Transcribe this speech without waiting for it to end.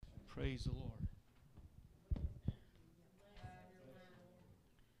Praise the Lord.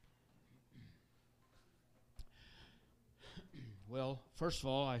 Well, first of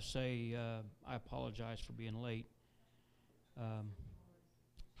all, I say I apologize for being late.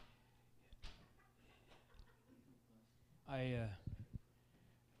 I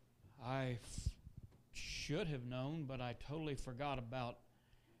should have known, but I totally forgot about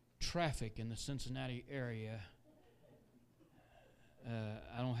traffic in the Cincinnati area.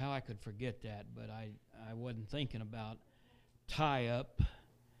 I don't know how I could forget that, but I wasn't thinking about tie-up.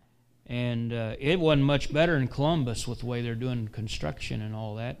 And it wasn't much better in Columbus with the way they're doing construction and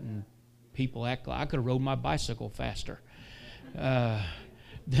all that. And people act like I could have rode my bicycle faster than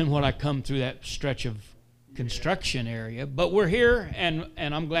what I come through that stretch of construction area. But we're here, and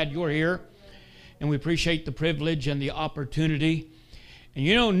I'm glad you're here. And we appreciate the privilege and the opportunity. And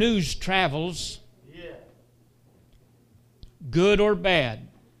you know, news travels, good or bad.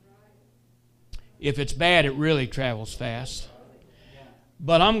 If it's bad, it really travels fast.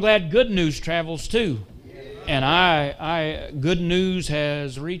 But I'm glad good news travels too. And good news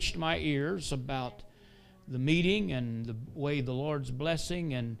has reached my ears about the meeting and the way the Lord's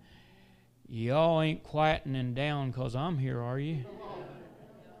blessing. And y'all ain't quietening down because I'm here, are you?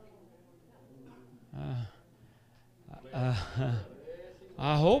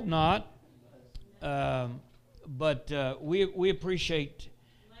 I hope not. But we appreciate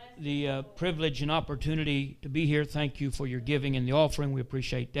the privilege and opportunity to be here. Thank you for your giving and the offering. We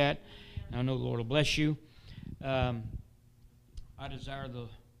appreciate that. And I know the Lord will bless you. I desire the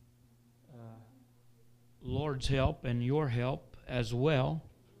Lord's help and your help as well.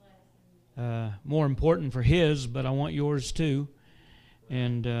 More important for His, but I want yours too.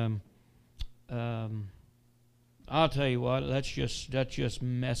 And I'll tell you what, let's just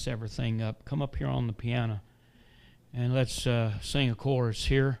mess everything up. Come up here on the piano and let's sing a chorus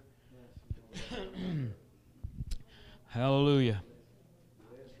here. Hallelujah.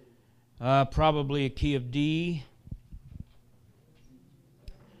 Probably a key of D.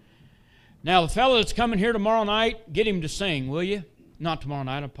 Now, the fellow that's coming here tomorrow night, get him to sing, will you? Not tomorrow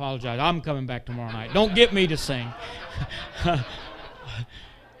night, I apologize. I'm coming back tomorrow night. Don't get me to sing.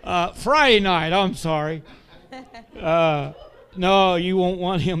 Friday night, I'm sorry. No, you won't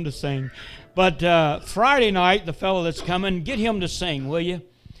want him to sing. But Friday night, the fellow that's coming, get him to sing, will you?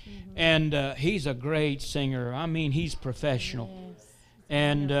 And he's a great singer. I mean, he's professional. Yes.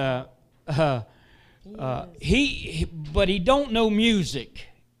 And but he don't know music,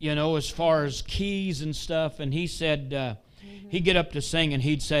 you know, as far as keys and stuff. And he said he'd get up to sing and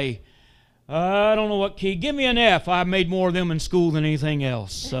he'd say, I don't know what key. Give me an F. I made more of them in school than anything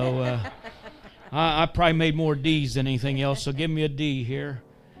else. So I probably made more D's than anything else. So give me a D here.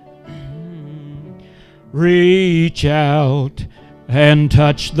 Reach out and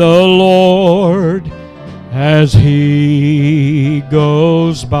touch the Lord as He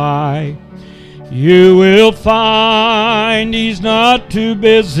goes by. You will find He's not too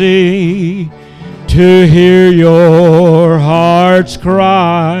busy to hear your heart's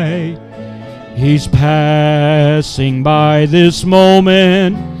cry. He's passing by this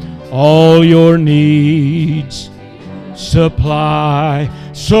moment, all your needs supply.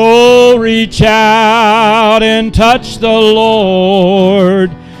 So reach out and touch the Lord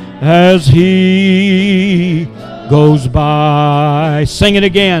as He goes by. Sing it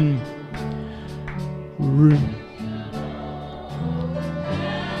again.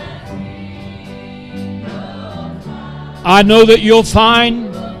 I know that you'll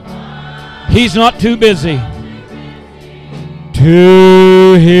find He's not too busy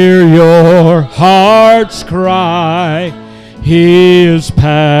to hear your heart's cry. He is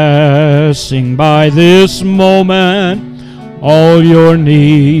passing by this moment. All your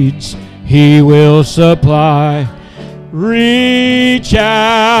needs He will supply. Reach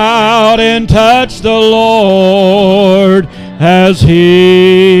out and touch the Lord as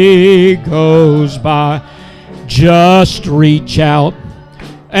He goes by. Just reach out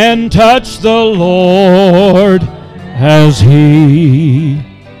and touch the Lord as He.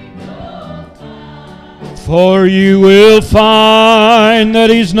 For you will find that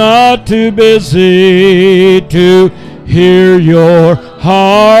He's not too busy to hear your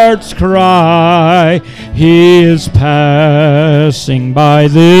heart's cry. He is passing by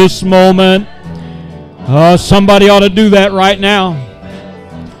this moment. Somebody ought to do that right now.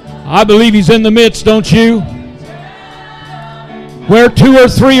 I believe He's in the midst, don't you? Where two or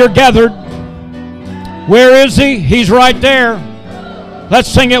three are gathered, where is He? He's right there. Let's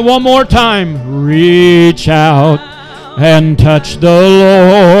sing it one more time. Reach out and touch the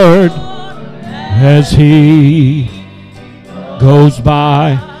Lord as He goes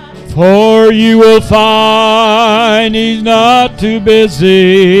by. For you will find He's not too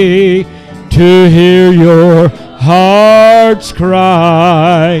busy to hear your heart's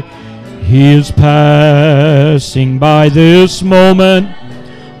cry. He is passing by this moment.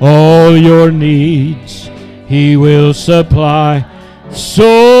 All your needs He will supply.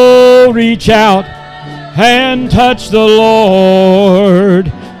 So reach out and touch the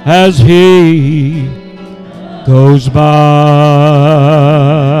Lord as He goes by.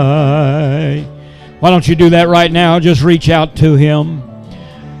 Why don't you do that right now? Just reach out to Him.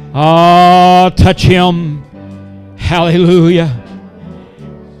 Touch Him. Hallelujah.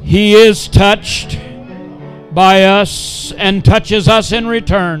 He is touched by us and touches us in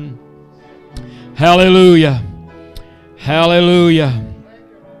return. Hallelujah. Hallelujah.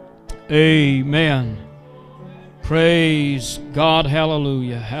 Amen. Praise God.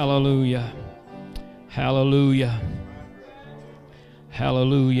 Hallelujah. Hallelujah. Hallelujah.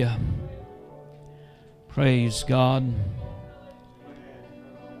 Hallelujah. Praise God.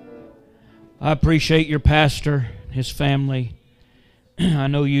 I appreciate your pastor, his family. I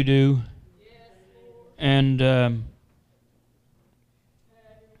know you do. And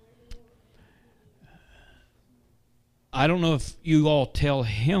I don't know if you all tell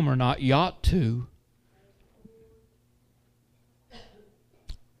him or not. You ought to.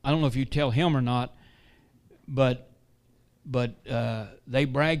 I don't know if you tell him or not, but they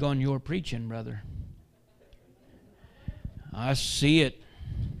brag on your preaching, brother. I see it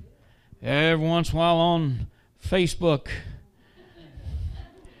every once in a while on Facebook.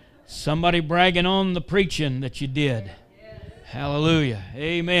 Somebody bragging on the preaching that you did. Hallelujah.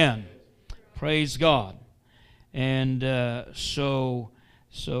 Amen. Praise God. And so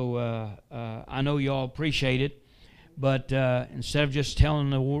I know you all appreciate it. But instead of just telling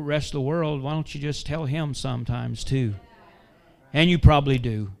the rest of the world, why don't you just tell him sometimes too? And you probably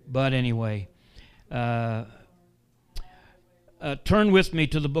do. But anyway, turn with me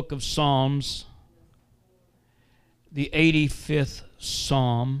to the book of Psalms, the 85th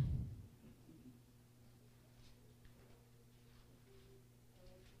Psalm.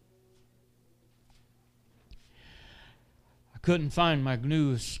 I couldn't find my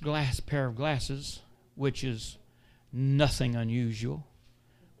newest pair of glasses, which is nothing unusual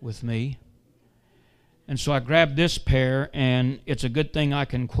with me. And so I grabbed this pair, and it's a good thing I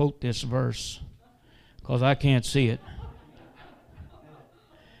can quote this verse because I can't see it.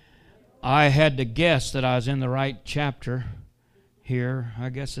 I had to guess that I was in the right chapter here. I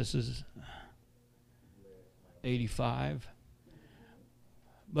guess this is 85.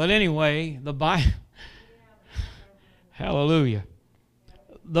 But anyway, the Bible, hallelujah.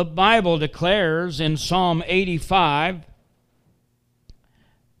 The Bible declares in Psalm 85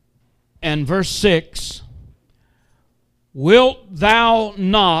 and verse 6, "Wilt thou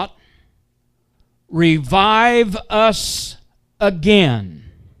not revive us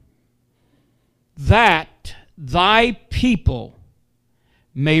again, that thy people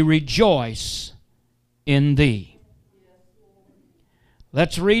may rejoice in thee?"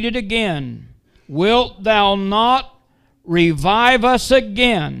 Let's read it again. "Wilt thou not revive us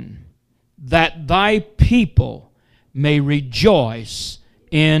again, that thy people may rejoice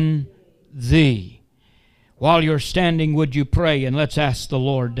in thee?" While you're standing, would you pray, and let's ask the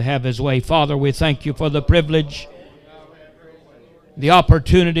Lord to have His way. Father, we thank You for the privilege, the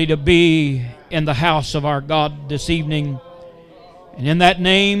opportunity to be in the house of our God this evening. And in that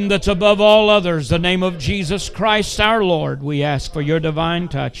name that's above all others, the name of Jesus Christ our Lord, we ask for Your divine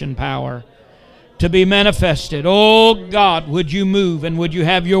touch and power to be manifested. Oh God, would You move and would You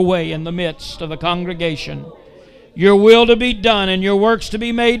have Your way in the midst of the congregation? Your will to be done and Your works to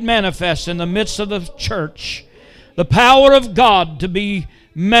be made manifest in the midst of the church. The power of God to be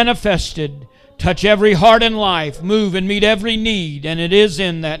manifested. Touch every heart and life. Move and meet every need. And it is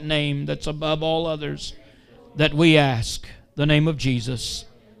in that name that's above all others that we ask. The name of Jesus.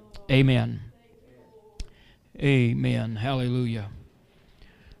 Amen. Amen. Hallelujah.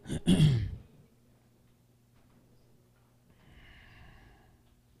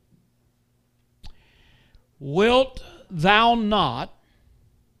 Wilt thou not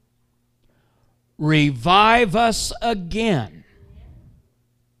revive us again,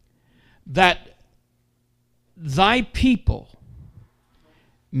 that thy people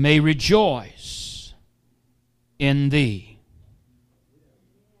may rejoice in thee?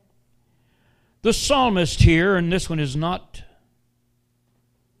 The psalmist here, and this one is not,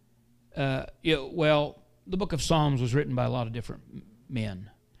 the book of Psalms was written by a lot of different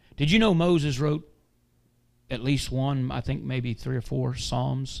men. Did you know Moses wrote at least one, I think maybe 3 or 4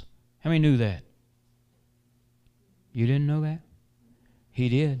 Psalms? How many knew that? You didn't know that? He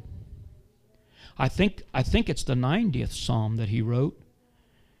did. I think it's the 90th Psalm that he wrote.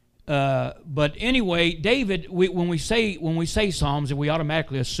 But anyway, David, when we say Psalms, we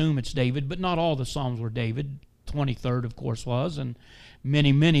automatically assume it's David, but not all the Psalms were David. 23rd, of course, was, and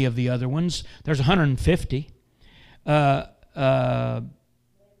many of the other ones. There's 150.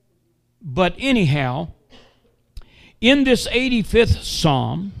 But anyhow, in this 85th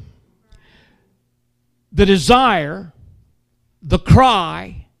Psalm, the desire, the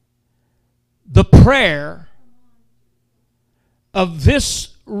cry, the prayer of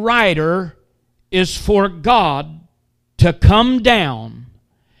this writer is for God to come down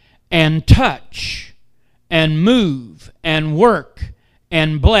and touch and move and work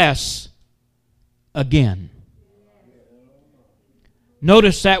and bless again.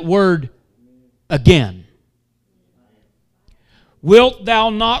 Notice that word again. Wilt thou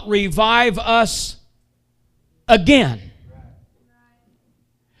not revive us again?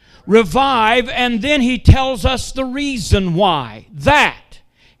 Revive, and then he tells us the reason why.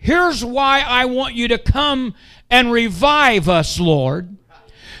 Here's why I want you to come and revive us, Lord,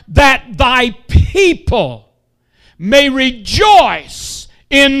 that thy people may rejoice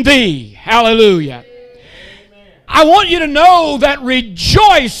in thee. Hallelujah. I want you to know that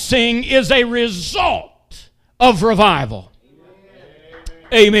rejoicing is a result of revival.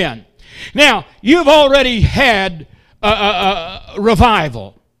 Amen. Now, you've already had a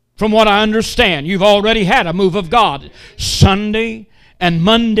revival. From what I understand, you've already had a move of God. Sunday and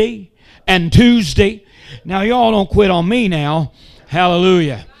Monday and Tuesday. Now, y'all don't quit on me now.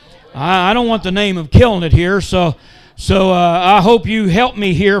 Hallelujah. I don't want the name of killing it here, so I hope you help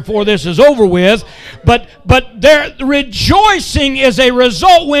me here before this is over with. But there, rejoicing is a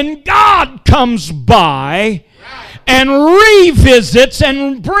result when God comes by and revisits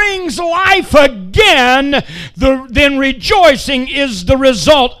and brings life again, then rejoicing is the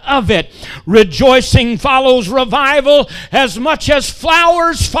result of it. Rejoicing follows revival as much as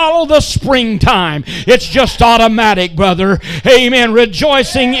flowers follow the springtime. It's just automatic, brother. Amen.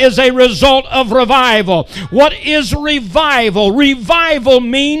 Rejoicing is a result of revival. What is revival? Revival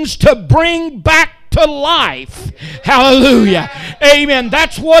means to bring back to life. Hallelujah. Amen.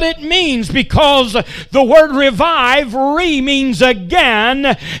 That's what it means, because the word revive, means again,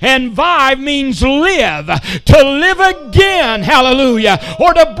 and vive means live. To live again. Hallelujah.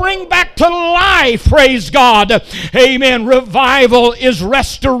 Or to bring back to life. Praise God. Amen. Revival is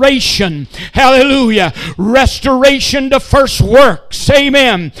restoration. Hallelujah. Restoration to first works.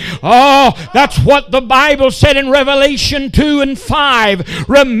 Amen. Oh, that's what the Bible said in Revelation 2 and 5.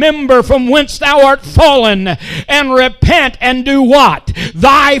 Remember from whence thou art fallen, and repent and do what?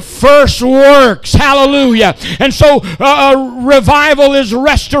 Thy first works. Hallelujah. And so revival is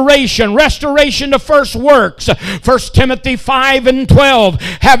restoration. Restoration to first works. 1 Timothy 5 and 12.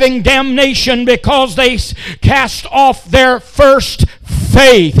 Having damnation because they cast off their first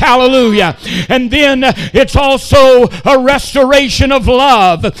faith. Hallelujah. And then it's also a restoration of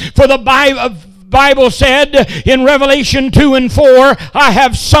love. For the Bible said in Revelation 2 and 4, I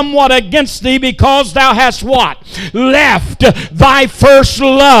have somewhat against thee because thou hast what? Left thy first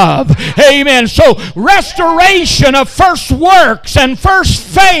love. Amen. So restoration of first works and first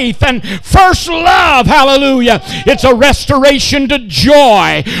faith and first love. Hallelujah. It's a restoration to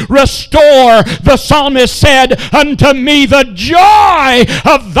joy. Restore, the psalmist said, unto me the joy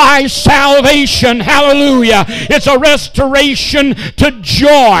of thy salvation. Hallelujah. It's a restoration to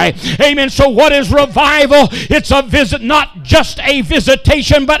joy. Amen. So what is revival? It's a visit, not just a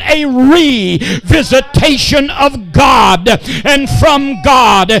visitation, but a revisitation of God and from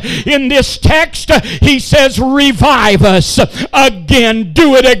God. In this text, he says, revive us again.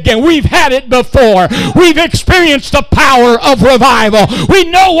 Do it again. We've had it before. We've experienced the power of revival. We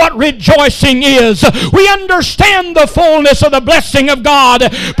know what rejoicing is. We understand the fullness of the blessing of God.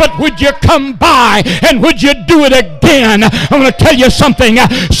 But would you come by and would you do it again? I'm going to tell you something.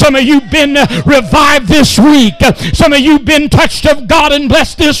 Some of you have been revived this week. Some of you have been touched of God and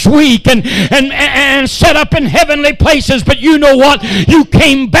blessed this week and set up in heavenly places. But you know what? You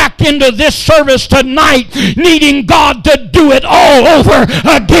came back into this service tonight needing God to do it all over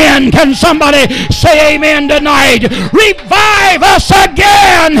again. Can somebody say amen tonight? Revive us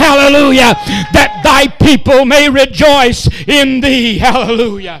again. Hallelujah. That thy people may rejoice in thee.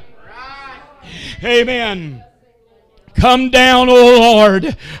 Hallelujah. Amen. Come down, O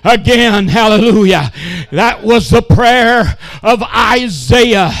Lord, again. Hallelujah. That was the prayer of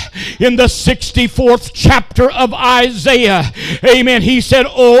Isaiah in the 64th chapter of Isaiah. Amen. He said,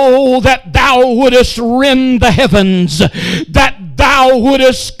 oh, that thou wouldest rend the heavens, that thou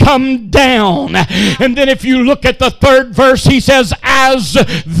wouldest come down. And then if you look at the third verse, he says, as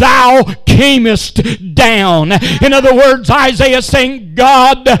thou camest down. In other words, Isaiah is saying,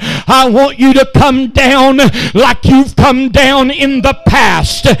 God, I want you to come down like you've come down in the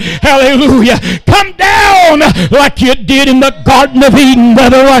past. Hallelujah. Come down like you did in the Garden of Eden,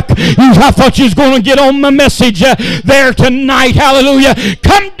 brother. Like I thought you was going to get on my message there tonight. Hallelujah.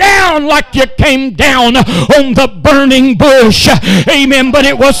 Come down like you came down on the burning bush. Amen. But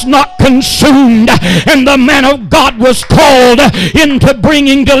it was not consumed. And the man of God was called into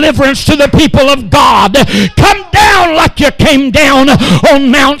bringing deliverance to the people of God. Come down like you came down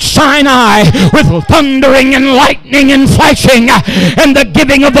on Mount Sinai with thundering and lightning and flashing and the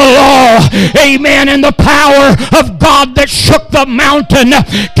giving of the law. Amen. And the power of God that shook the mountain.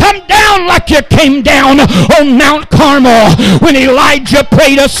 Come down like you came down on Mount Carmel when Elijah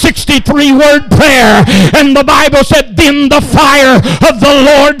prayed a 63-word prayer. And the Bible said, then the fire of the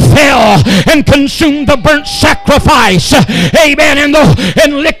Lord fell and consumed the burnt sacrifice. Amen.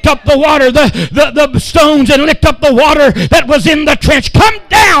 And licked up the water, the stones, and licked up the water that was in the trench. Come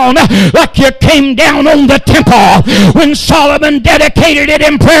down like you came down on the temple when Solomon dedicated it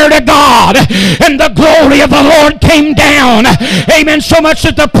in prayer to God, and the glory of the Lord came down. Amen. So much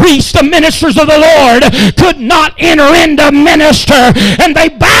that the priests, the ministers of the Lord, could not enter in to minister, and they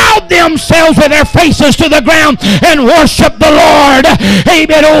bowed themselves with their faces to the ground and worshiped the Lord.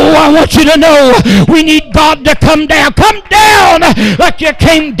 Amen. Oh, I want you to know we need God to come down. Come down like you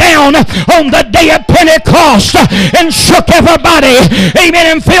came down on the day of Pentecost and shook everybody. Amen.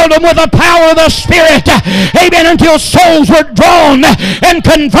 And filled them with the power of the Spirit. Amen. Until souls were drawn and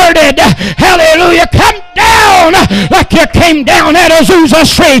converted. Hallelujah. Come down like you came down at Azusa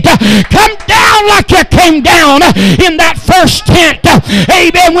Street. Come down like you came down in that first tent.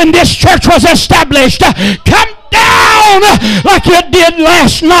 Amen. When this church was established. Come down like you did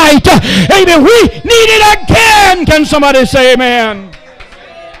last night. Amen. We need it again. Can somebody say amen?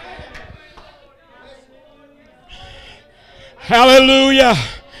 Hallelujah.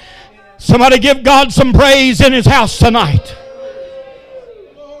 Somebody give God some praise in his house tonight.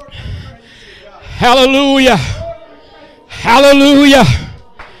 Hallelujah. Hallelujah.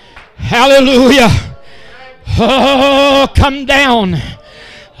 Hallelujah. Oh, come down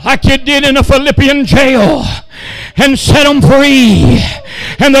like you did in a Philippian jail and set them free.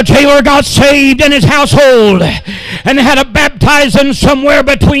 And the jailer got saved in his household and had a baptizing somewhere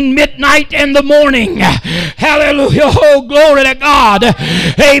between midnight and the morning. Hallelujah. Oh, glory to God.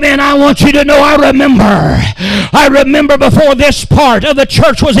 Amen. I want you to know I remember before this part of the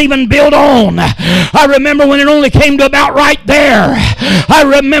church was even built on. I remember when it only came to about right there. I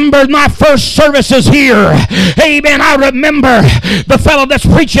remember my first services here. Amen. I remember the fellow that's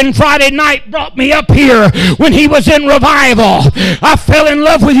preaching Friday night brought me up here when he was in revival. I fell in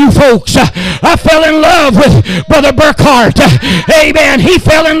love with you folks. I fell in love with Brother Burkhart. Amen. He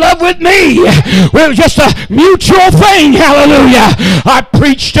fell in love with me. It was just a mutual thing. Hallelujah. I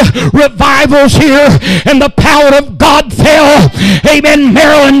preached revivals here and the power of God fell. Amen.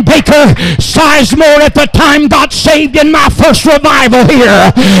 Marilyn Baker Sizemore at the time got saved in my first revival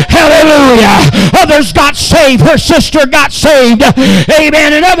here. Hallelujah. Others got saved. Her sister got saved.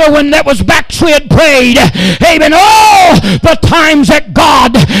 Amen. Another one that was backslid prayed. Amen. All the times that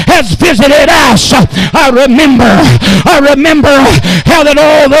God has visited us. I remember how that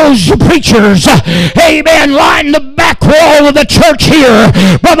all those preachers, amen, lined the back wall of the church here.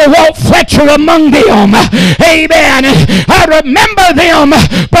 Brother Walt Fletcher among them. Amen. I remember them.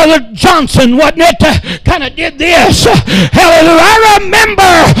 Brother Johnson, wasn't it? Kind of did this. Hallelujah. I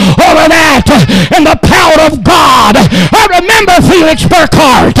remember all of that and the power of God. I remember Felix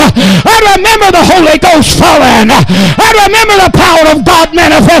Burkhart. I remember the Holy Ghost falling. I remember the power of God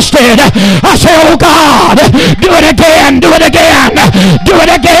manifested. I say, oh God, do it again, do it again, do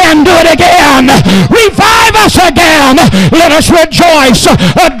it again, do it again. Revive us again. Let us rejoice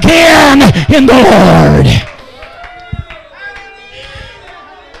again in the Lord.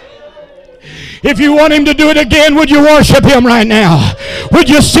 If you want him to do it again, would you worship him right now? Would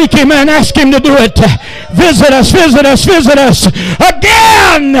you seek him and ask him to do it? Visit us, visit us, visit us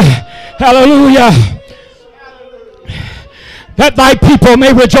again. Hallelujah. That thy people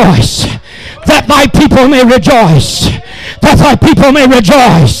may rejoice. That thy people may rejoice. That thy people may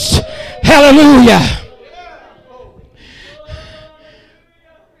rejoice. Hallelujah.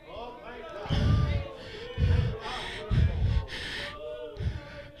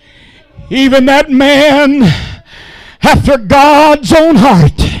 Even that man after God's own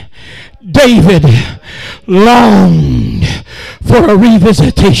heart, David, longed for a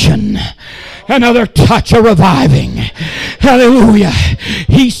revisitation. Another touch of reviving. Hallelujah.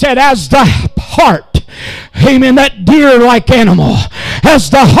 He said, as the heart, amen, that deer-like animal, as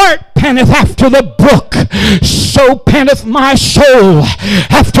the heart panteth after the brook, so panteth my soul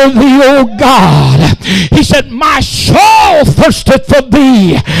after thee, O God. He said, my soul thirsteth for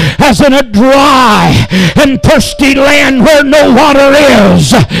thee, as in a dry and thirsty land where no water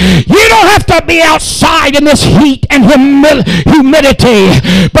is. You don't have to be outside in this heat and humidity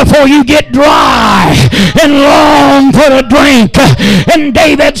before you get dry and long for a drink. And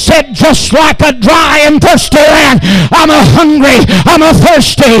David said, just like a dry and thirsty land, I'm a hungry, I'm a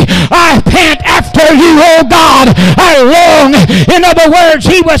thirsty, I pant after you, oh God, I long. In other words,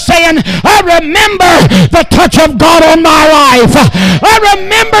 he was saying, I remember the touch of God on my life. I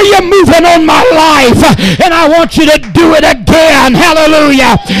remember you moving on my life, and I want you to do it again.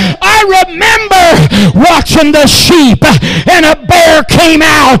 Hallelujah. I remember watching the sheep, and a bear came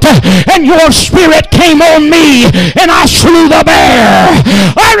out, and your spirit came on me, and I slew the bear.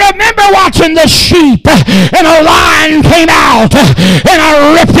 I remember watching the sheep, and a lion came out, and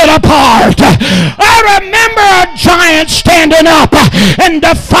I ripped it apart. I remember a giant standing up and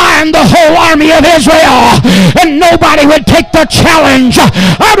defying the whole army of Israel, and nobody would take the challenge.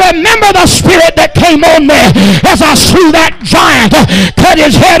 I remember the spirit that came on me as I slew that giant, cut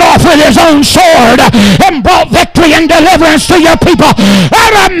his head off with his own sword, and brought victory and deliverance to your people.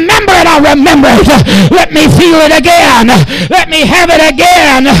 I remember it. I remember it. Let me feel it again. Let me have it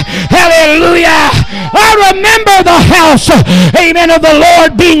again. Hallelujah. I remember the house, amen, of the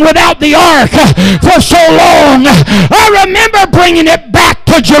Lord being without the ark for so long. I remember bringing it back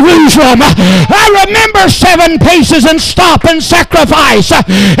to Jerusalem. I remember 7 paces and stop and sacrifice,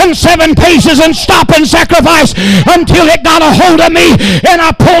 and 7 paces and stop and sacrifice until it got a hold of me, and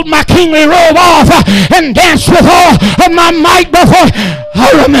I pulled my kingly robe off and danced with all of my might before.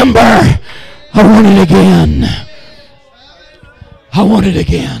 I remember. I want it again. I want it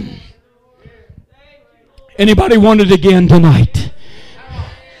again. Anybody want it again tonight?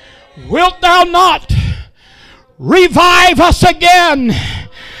 Wilt thou not revive us again,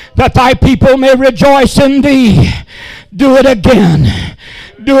 that thy people may rejoice in thee? Do it again.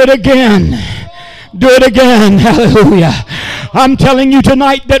 Do it again. Do it again. Hallelujah. I'm telling you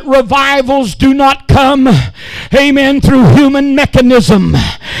tonight that revivals do not come, amen, through human mechanism.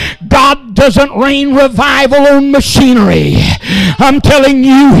 God doesn't rain revival on machinery. I'm telling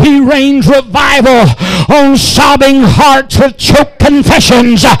you, he rains revival on sobbing hearts with choked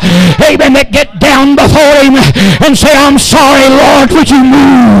confessions, amen, that get down before him and say, I'm sorry, Lord, would you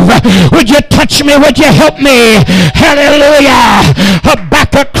move? Would you touch me? Would you help me? Hallelujah.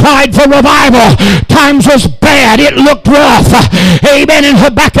 Habakkuk cried for revival. Times was bad. It looked rough. Amen. And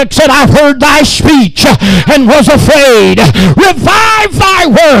Habakkuk said, I've heard thy speech and was afraid. Revive thy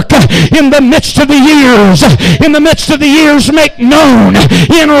work in the midst of the years. In the midst of the years, make known.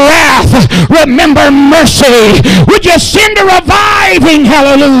 In wrath, remember mercy. Would you send a reviving?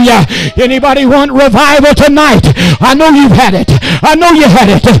 Hallelujah. Anybody want revival tonight? I know you've had it. I know you had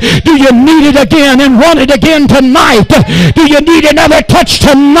it. Do you need it again and want it again tonight? Do you need another touch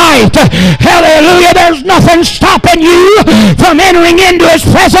tonight? Hallelujah. There's nothing stopping you from entering into his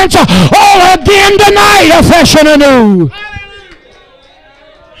presence all again tonight, afresh and anew.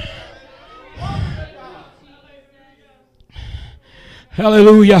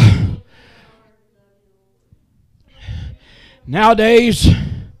 Hallelujah. Nowadays,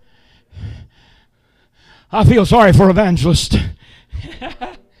 I feel sorry for evangelists.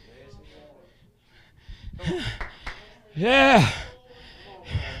 Yeah.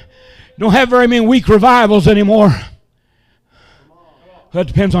 Don't have very many weak revivals anymore. Well, it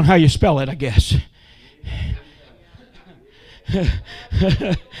depends on how you spell it, I guess.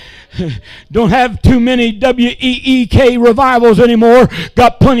 Don't have too many W-E-E-K revivals anymore.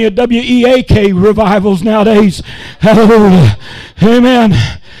 Got plenty of W-E-A-K revivals nowadays. Hallelujah. Amen.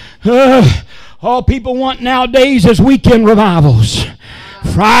 All people want nowadays is weekend revivals.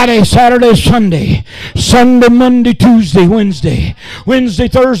 Friday, Saturday, Sunday. Sunday, Monday, Tuesday, Wednesday. Wednesday,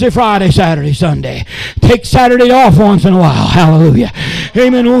 Thursday, Friday, Saturday, Sunday. Take Saturday off once in a while. Hallelujah.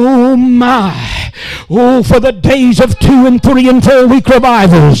 Amen. Oh my. Oh, for the days of 2 and 3 and 4 week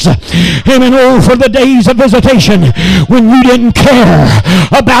revivals. Amen. Oh, for the days of visitation when you didn't care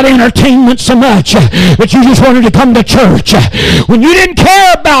about entertainment so much that you just wanted to come to church. When you didn't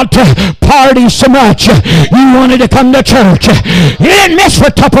care about parties so much, you wanted to come to church. You didn't miss for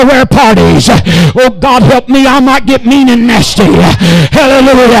Tupperware parties. Oh, God help me, I might get mean and nasty.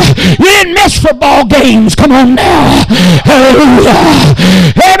 Hallelujah. You didn't miss for ball games. Come on now. Hallelujah.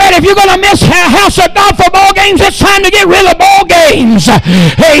 Amen. If you you're going to miss House of God for ball games, it's time to get rid of ball games.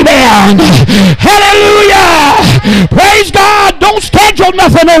 Amen. Hallelujah. Praise God. Don't schedule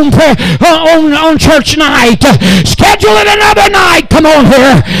nothing on church night. Schedule it another night. Come on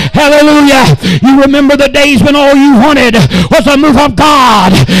here. Hallelujah. You remember the days when all you wanted was a move of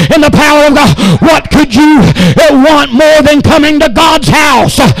God and the power of God. What could you want more than coming to God's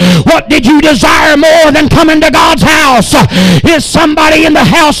house? What did you desire more than coming to God's house? Is somebody in the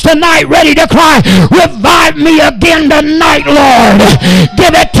house tonight ready to cry, revive me again tonight, Lord?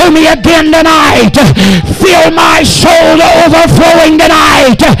 Give it to me again tonight. Fill my soul to overflowing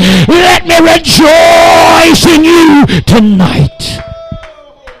tonight. Let me rejoice in you tonight.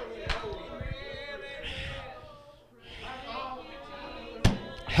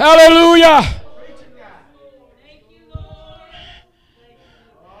 Hallelujah.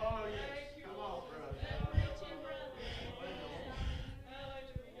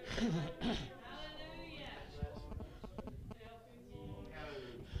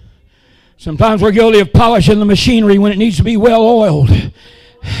 Sometimes we're guilty of polishing the machinery when it needs to be well oiled.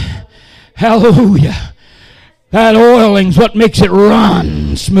 Hallelujah. That oiling's what makes it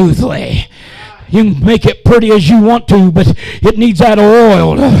run smoothly. You can make it pretty as you want to, but it needs that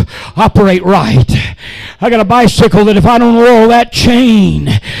oil to operate right. I got a bicycle that if I don't oil that chain,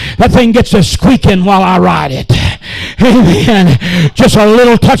 that thing gets a squeaking while I ride it. Amen. Just a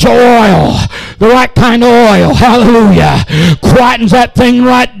little touch of oil, the right kind of oil, hallelujah, quietens that thing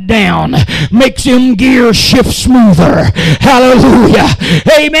right down, makes them gears shift smoother, hallelujah,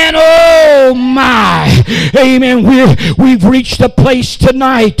 amen. Oh my, amen. We've reached a place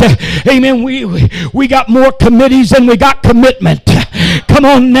tonight, amen. We got more committees than we got commitment. Come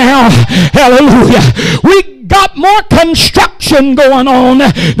on now, hallelujah. We got more construction going on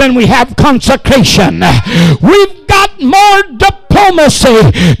than we have consecration. We've got more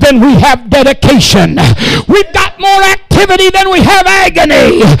diplomacy than we have dedication. We've got more activity than we have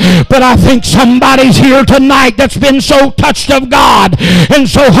agony. But I think somebody's here tonight that's been so touched of God and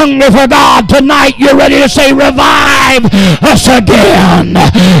so hungry for God tonight, you're ready to say, revive us again.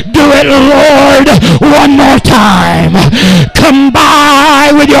 Do it, Lord, one more time. Come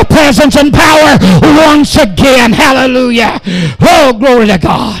by with your presence and power once again. Hallelujah. Oh, glory to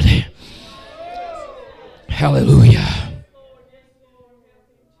God. Hallelujah.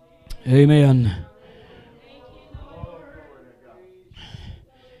 Amen.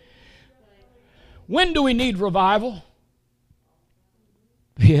 When do we need revival?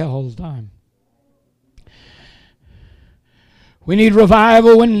 Yeah, all the time. We need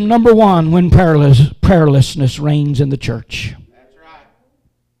revival when, number one, when prayerlessness reigns in the church. That's right.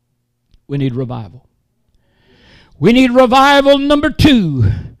 We need revival. We need revival, number two,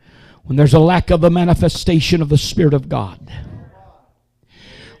 when there's a lack of the manifestation of the Spirit of God.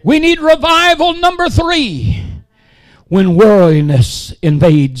 We need revival, number three, when worldliness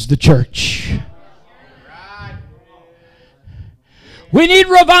invades the church. We need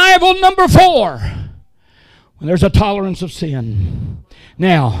revival, number four, when there's a tolerance of sin.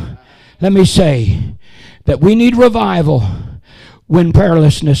 Now, let me say that we need revival when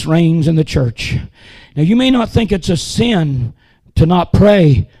prayerlessness reigns in the church. Now, you may not think it's a sin to not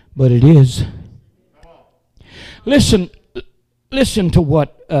pray, but it is. Listen to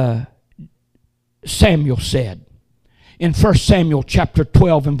what Samuel said in 1 Samuel chapter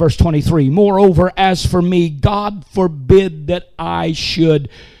 12 and verse 23. Moreover, as for me, God forbid that I should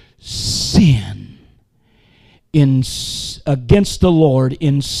sin against the Lord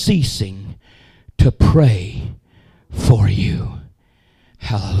in ceasing to pray for you.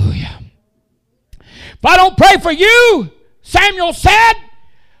 Hallelujah. If I don't pray for you, Samuel said,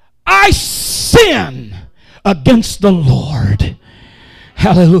 I sin against the Lord.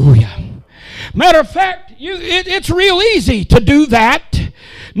 Hallelujah. Matter of fact, it's real easy to do that.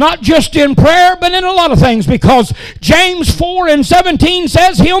 Not just in prayer, but in a lot of things. Because James 4:17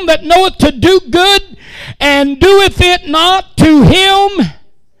 says, him that knoweth to do good and doeth it not, to him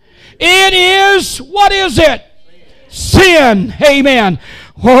it is, what is it? Sin. Amen.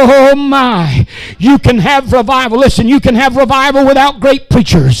 Oh my. You can have revival. Listen, you can have revival without great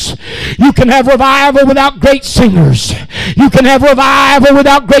preachers. You can have revival without great singers. You can have revival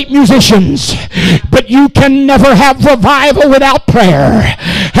without great musicians. But you can never have revival without prayer.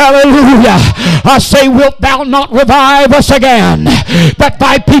 Hallelujah. I say, wilt thou not revive us again, that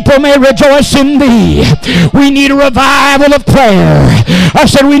thy people may rejoice in thee? We need a revival of prayer. I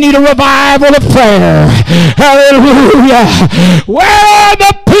said we need a revival of prayer. Hallelujah. Where are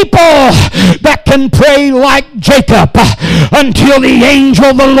the people that can pray like Jacob until the angel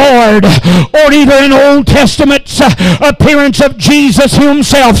of the Lord, or even an Old Testament appearance of Jesus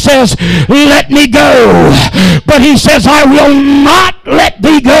himself says, let me go. But he says, I will not let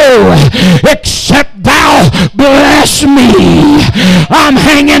thee go except thou bless me. I'm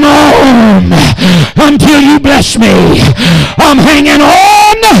hanging on until you bless me. I'm hanging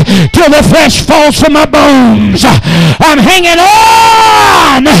on till the flesh falls from my bones. I'm hanging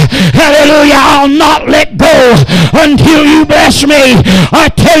on. Hallelujah. I'll not let go until you bless me. I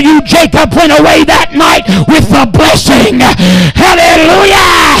tell you, Jacob went away that night with the blessing.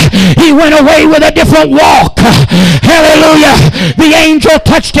 Hallelujah. He went away with a different walk. Hallelujah. The angel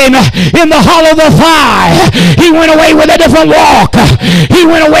touched him in the hollow of the thigh. He went away with a different walk. He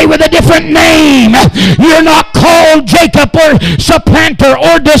went away with a different name. You're not called Jacob or supplanter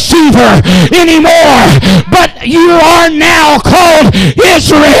or deceiver anymore, but you are now called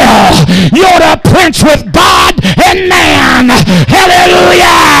Israel. You're the prince with God and man.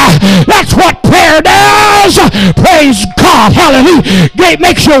 Hallelujah. That's what prayer does. Praise God. Hallelujah. It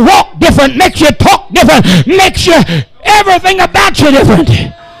makes you walk different, makes you talk different, makes you everything about you different.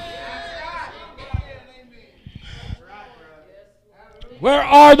 Where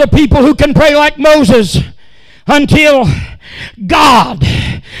are the people who can pray like Moses until God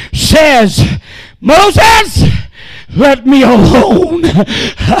says, Moses, let me alone.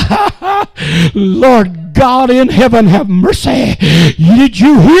 Lord God in heaven, have mercy. Did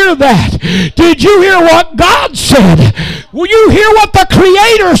you hear that? Did you hear what God said? Will you hear what the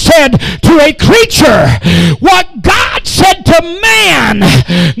Creator said to a creature? What God said to man,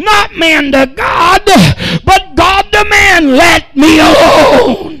 not man to God, but God to man, let me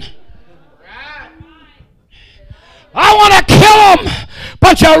alone. I want to kill them.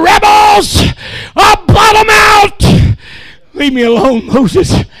 Bunch of rebels. I'll blot them out. Leave me alone,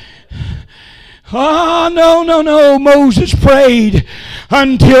 Moses. Oh, no. Moses prayed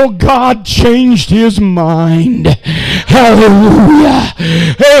until God changed his mind. Hallelujah.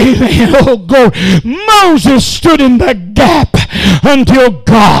 Amen. Oh, glory. Moses stood in the gap until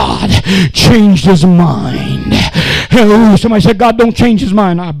God changed his mind. Hallelujah. Somebody said, God don't change his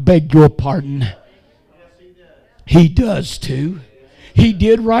mind. I beg your pardon. He does too. He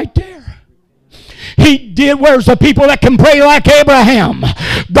did right there. He did. Where's the people that can pray like Abraham?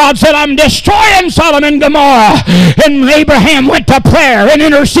 God said, I'm destroying Sodom and Gomorrah. And Abraham went to prayer and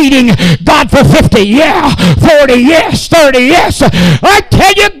interceding God for 50, yeah, 40, yes, 30, yes. I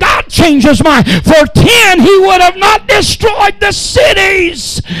tell you, God changed his mind. For 10, he would have not destroyed the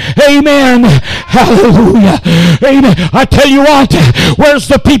cities. Amen. Hallelujah. Amen. I tell you what, where's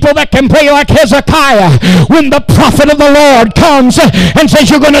the people that can pray like Hezekiah when the prophet of the Lord comes and says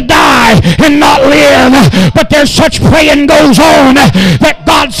you're going to die and not live? But there's such praying goes on that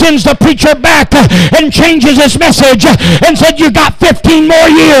God sends the preacher back and changes his message and said, you got 15 more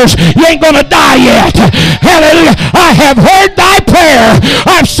years. You ain't going to die yet. Hallelujah. I have heard thy prayer.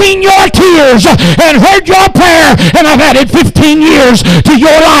 I've seen your tears and heard your prayer, and I've added 15 years to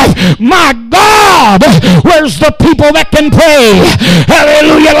your life. My God, where's the people that can pray?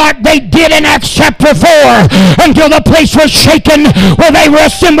 Hallelujah, like they did in Acts chapter 4 until the place was shaken where they were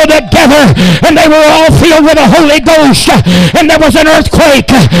assembled together and they were all filled with the Holy Ghost, and there was an earthquake.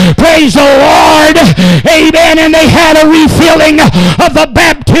 Praise the Lord. Amen. And they had a refilling of the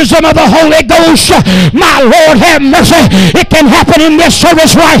baptism of the Holy Ghost. My Lord, have mercy. It can happen in this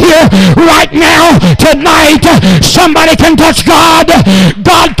service right here, right now, tonight. Somebody can touch God.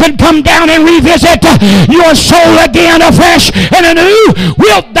 God can come down and revisit your soul again afresh and anew.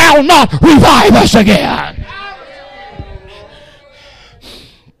 Wilt thou not revive us again?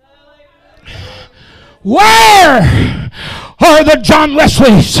 Where are the John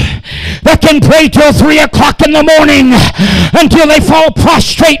Wesleys that can pray till 3 o'clock in the morning until they fall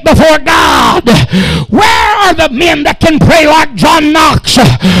prostrate before God? Where are the men that can pray like John Knox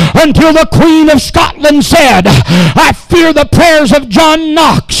until the Queen of Scotland said, I fear the prayers of John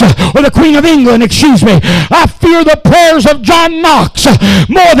Knox, or the Queen of England, excuse me, I fear the prayers of John Knox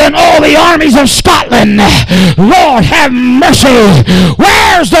more than all the armies of Scotland. Lord, have mercy.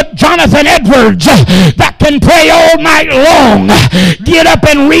 Where's the Jonathan Edwards that can pray all night long? Get up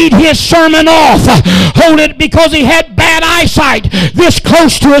and read his sermon off. Hold it because he had bad eyesight this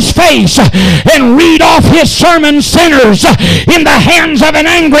close to his face, and read off his sermon sinners in the hands of an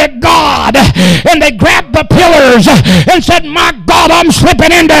angry God. And they grabbed the pillars and said, my God, I'm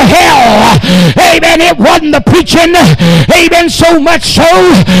slipping into hell. Amen. It wasn't the preaching. Amen. So much so,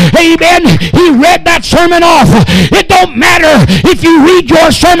 amen, he read that sermon off. It don't matter if you read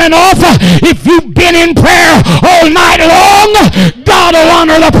your sermon off. If you've been in prayer all night long, God will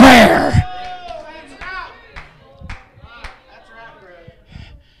honor the prayer.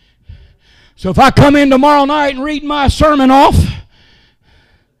 So if I come in tomorrow night and read my sermon off,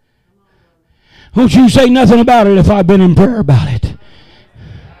 don't you say nothing about it if I've been in prayer about it.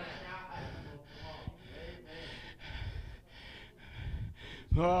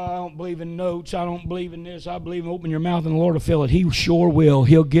 Oh, I don't believe in notes. I don't believe in this. I believe in open your mouth and the Lord will fill it. He sure will.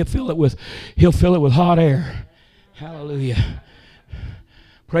 He'll fill it with hot air. Hallelujah.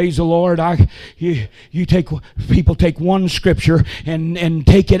 Praise the Lord. People take one scripture and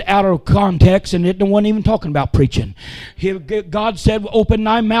take it out of context, and it wasn't even talking about preaching. God said, "Open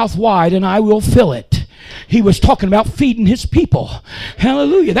thy mouth wide, and I will fill it." He was talking about feeding his people.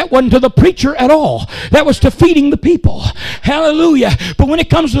 Hallelujah. That wasn't to the preacher at all. That was to feeding the people. Hallelujah. But when it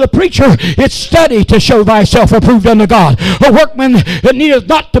comes to the preacher, it's study to show thyself approved unto God, a workman that needeth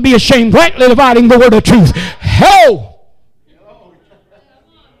not to be ashamed, rightly dividing the word of truth. Ho!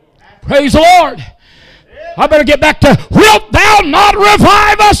 Praise the Lord. I better get back to, wilt thou not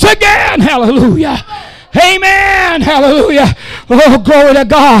revive us again? Hallelujah. Amen. Hallelujah. Oh, glory to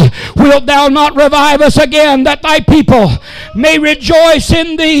God. Wilt thou not revive us again, that thy people may rejoice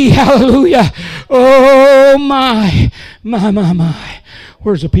in thee? Hallelujah. Oh, my.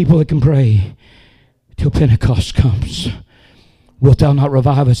 Where's the people that can pray till Pentecost comes? Wilt thou not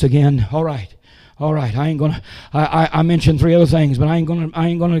revive us again? All right. I ain't gonna. I mentioned 3 other things, but I ain't gonna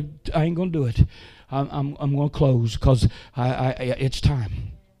do it. I'm gonna close because it's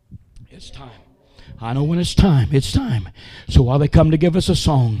time. It's time. I know when it's time. It's time. So while they come to give us a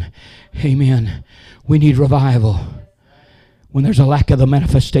song, amen, we need revival when there's a lack of the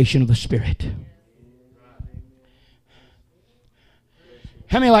manifestation of the Spirit.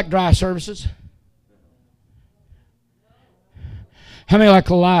 How many like dry services? How many like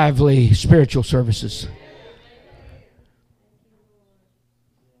lively spiritual services?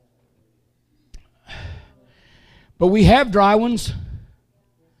 But we have dry ones,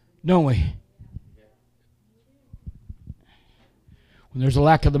 don't we? When there's a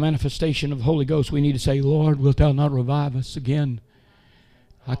lack of the manifestation of the Holy Ghost, we need to say, Lord, wilt thou not revive us again?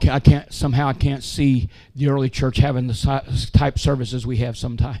 I can't see the early church having the type services we have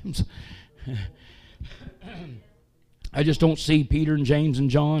sometimes. I just don't see Peter and James and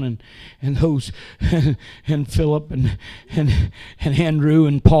John and those and Philip and Andrew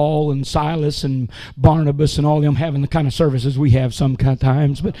and Paul and Silas and Barnabas and all them having the kind of services we have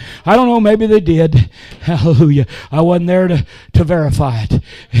sometimes. But I don't know, maybe they did. Hallelujah. I wasn't there to verify it.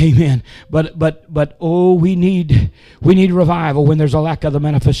 Amen. But oh, we need revival when there's a lack of the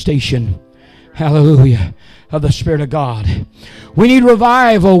manifestation. Hallelujah. Of the Spirit of God. We need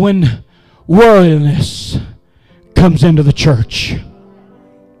revival when worldliness comes into the church.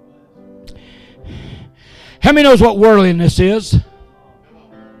 How many knows what worldliness is?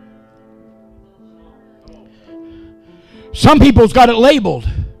 Some people's got it labeled.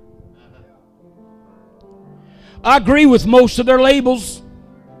 I agree with most of their labels.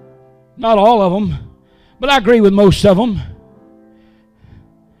 Not all of them, but I agree with most of them.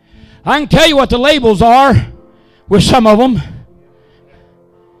 I can tell you what the labels are with some of them.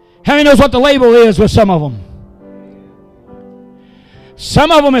 How many knows what the label is with some of them?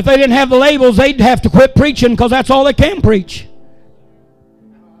 Some of them, if they didn't have the labels, they'd have to quit preaching because that's all they can preach.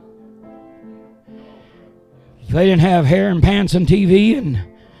 If they didn't have hair and pants and TV and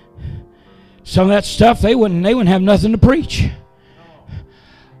some of that stuff, they wouldn't have nothing to preach.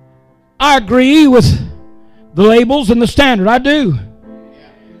 I agree with the labels and the standard. I do.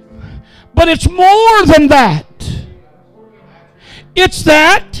 But it's more than that. It's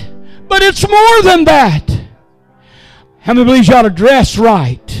that, but it's more than that. How many believes you ought to dress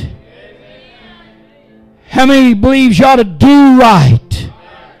right? How many believes you ought to do right?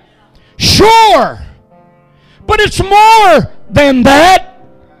 Sure. But it's more than that.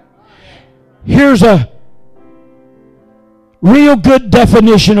 Here's a real good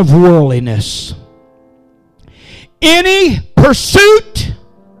definition of worldliness. Any pursuit,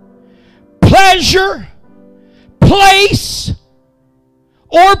 pleasure, place,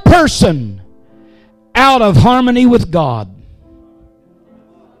 or person out of harmony with God.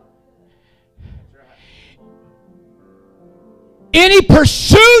 Any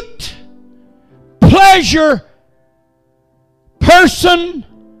pursuit, pleasure, person,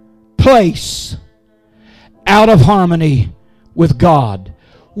 place out of harmony with God.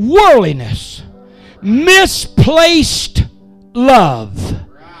 Worldliness. Misplaced love.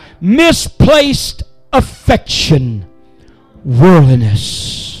 Misplaced affection.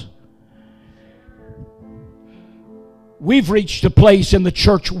 Worldliness. We've reached a place in the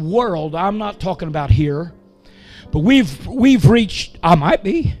church world, I'm not talking about here, but we've reached, I might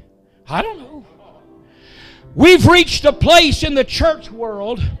be, I don't know. We've reached a place in the church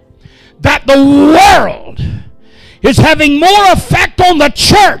world that the world is having more effect on the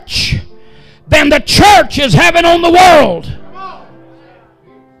church than the church is having on the world.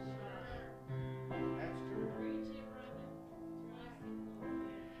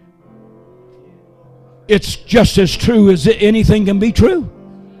 It's just as true as anything can be true.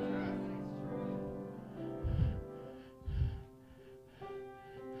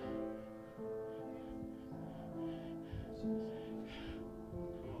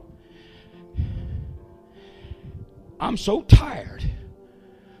 I'm so tired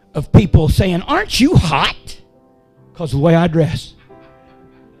of people saying, "Aren't you hot?" Because of the way I dress.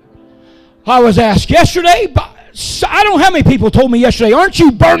 I was asked yesterday, I don't know how many people told me yesterday, "Aren't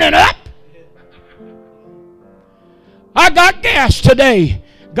you burning up?" I got gas today.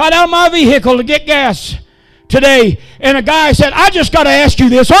 Got out of my vehicle to get gas today. And a guy said, "I just got to ask you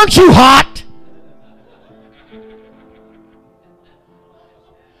this. Aren't you hot?"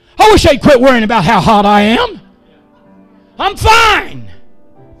 I wish they'd quit worrying about how hot I am. I'm fine.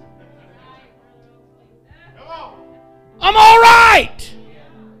 I'm all right.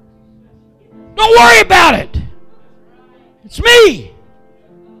 Don't worry about it. It's me.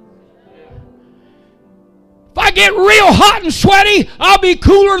 If I get real hot and sweaty, I'll be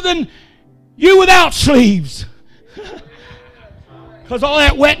cooler than you without sleeves. Because all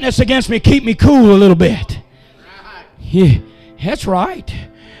that wetness against me keep me cool a little bit. Yeah, that's right.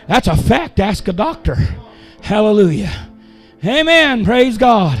 That's a fact. Ask a doctor. Hallelujah. Amen. Praise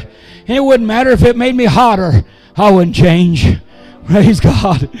God. And it wouldn't matter if it made me hotter. I wouldn't change. Praise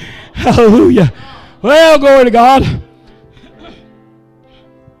God. Hallelujah. Well, glory to God.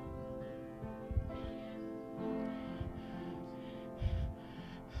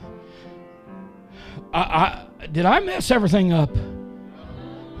 Did I mess everything up?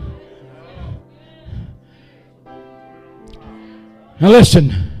 Now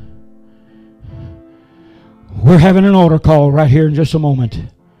listen. We're having an altar call right here in just a moment.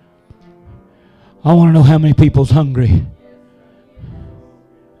 I want to know how many people's hungry.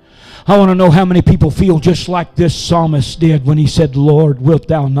 I want to know how many people feel just like this psalmist did when he said, "Lord, wilt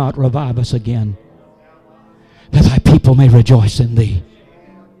thou not revive us again, that thy people may rejoice in thee."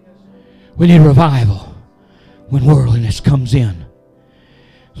 We need revival when worldliness comes in.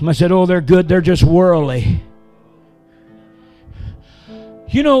 Somebody said, "Oh, they're good, they're just worldly."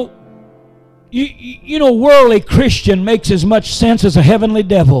 You know, worldly Christian makes as much sense as a heavenly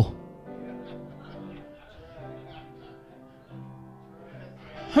devil.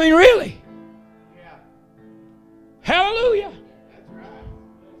 I mean, really. Hallelujah.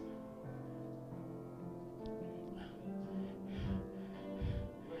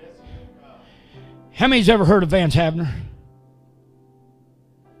 How many's ever heard of Vance Havner?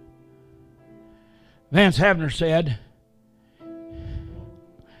 Vance Havner said,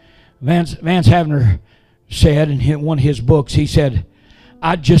 Vance Havner said in one of his books, he said,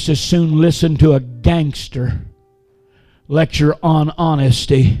 "I'd just as soon listen to a gangster lecture on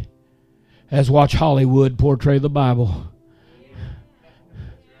honesty as watch Hollywood portray the Bible."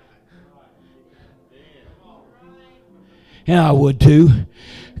 And I would too.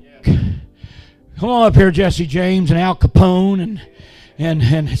 Come on up here, Jesse James and Al Capone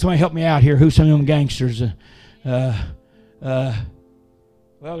and somebody help me out here. Who's some of them gangsters?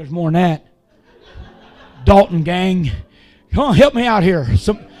 Well, there's more than that. Dalton Gang. Come on, help me out here.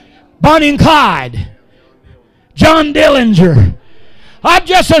 Bonnie and Clyde. John Dillinger. I'd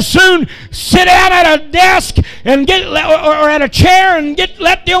just as soon sit down at a desk and or at a chair and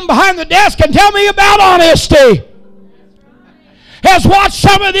let them behind the desk and tell me about honesty as watch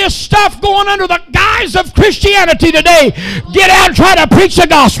some of this stuff going under the guise of Christianity today get out and try to preach the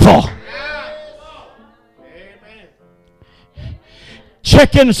gospel.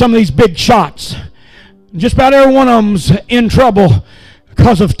 Check into some of these big shots. Just about every one of them's in trouble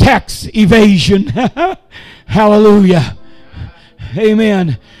because of tax evasion. Hallelujah.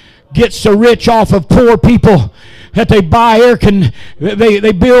 Amen. Gets so rich off of poor people that they buy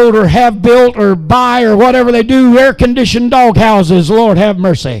they build or have built or buy or whatever they do air-conditioned dog houses. Lord have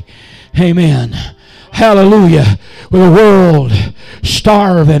mercy. Amen. Hallelujah. With a world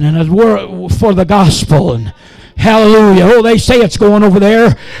starving and a world for the gospel. And hallelujah. Oh, they say it's going over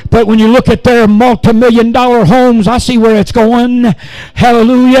there, but when you look at their multi-million-dollar homes, I see where it's going.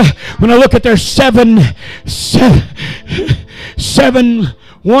 Hallelujah. When I look at their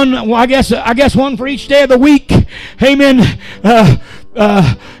I guess one for each day of the week. Amen.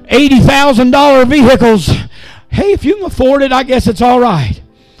 $80,000 vehicles. Hey, if you can afford it, I guess it's all right.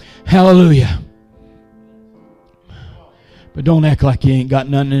 Hallelujah. But don't act like you ain't got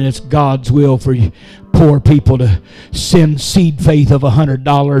nothing, and it's God's will for you poor people to send seed faith of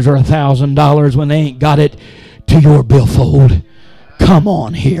 $100 or $1,000 when they ain't got it to your billfold. Come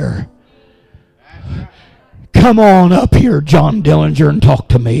on here. Come on up here, John Dillinger, and talk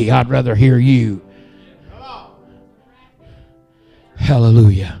to me. I'd rather hear you.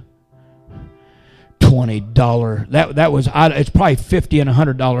 Hallelujah. $20. That was, it's probably $50 and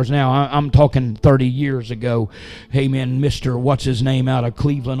 $100 now. I'm talking 30 years ago. Amen. Mr. What's his name out of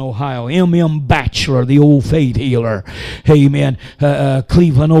Cleveland, Ohio? M.M. Batchelor, the old faith healer. Amen.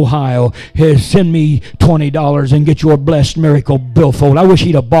 Cleveland, Ohio. Send me $20 and get your blessed miracle billfold. I wish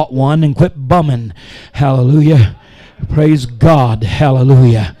he'd have bought one and quit bumming. Hallelujah. Praise God.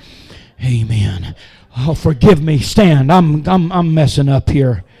 Hallelujah. Amen. Oh, forgive me. Stand. I'm messing up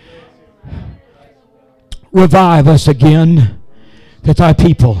here. Revive us again, that thy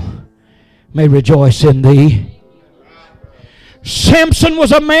people may rejoice in thee. Samson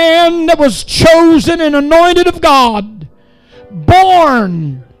was a man that was chosen and anointed of God,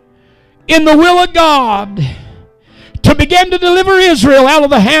 born in the will of God to begin to deliver Israel out of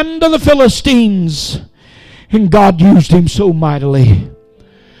the hand of the Philistines. And God used him so mightily.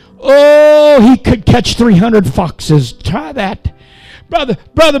 Oh, he could catch 300 foxes. Try that. Brother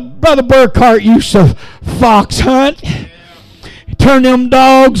Burkhart used to fox hunt. Turn them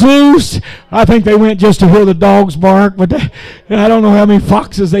dogs loose. I think they went just to hear the dogs bark, but I don't know how many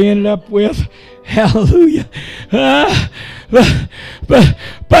foxes they ended up with. Hallelujah.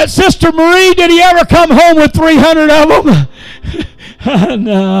 But Sister Marie, did he ever come home with 300 of them?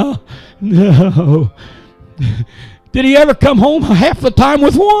 No. Did he ever come home half the time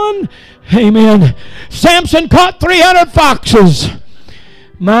with one? Amen. Samson caught 300 foxes.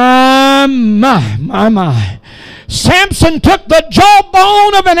 My. Samson took the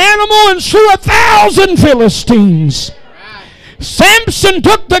jawbone of an animal and slew 1,000 Philistines. Samson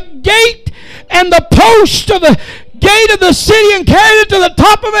took the gate and the post of the gate of the city and carried it to the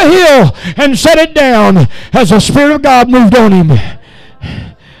top of a hill and set it down as the Spirit of God moved on him.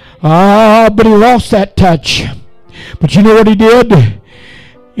 But he lost that touch. But you know what he did?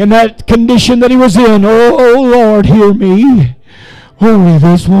 In that condition that he was in, oh Lord, hear me. Only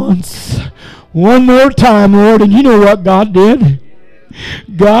this once. One more time, Lord. And you know what God did?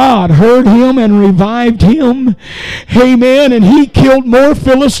 God heard him and revived him. Amen. And he killed more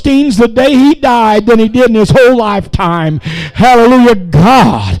Philistines the day he died than he did in his whole lifetime. Hallelujah.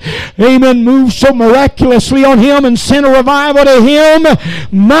 God, amen, moved so miraculously on him and sent a revival to him.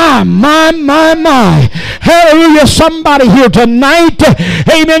 My. Hallelujah. Somebody here tonight,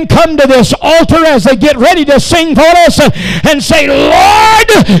 amen, come to this altar as they get ready to sing for us and say, Lord,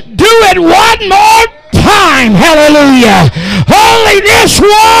 do it one more time. Hallelujah. Only this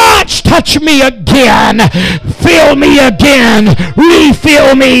once. Touch me again. Fill me again.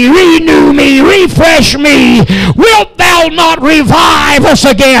 Refill me. Renew me. Refresh me. Wilt thou not revive us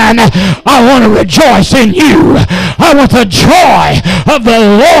again? I want to rejoice in you. I want the joy of the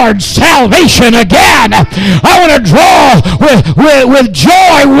Lord's salvation again. I want to draw with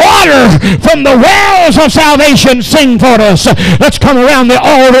joy water from the wells of salvation. Sing for us. Let's come around the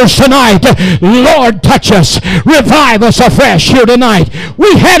altars tonight. Lord, touch us. Revive us afresh here tonight.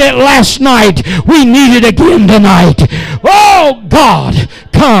 We had it last night. We need it again tonight. Oh God,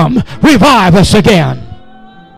 come, revive us again.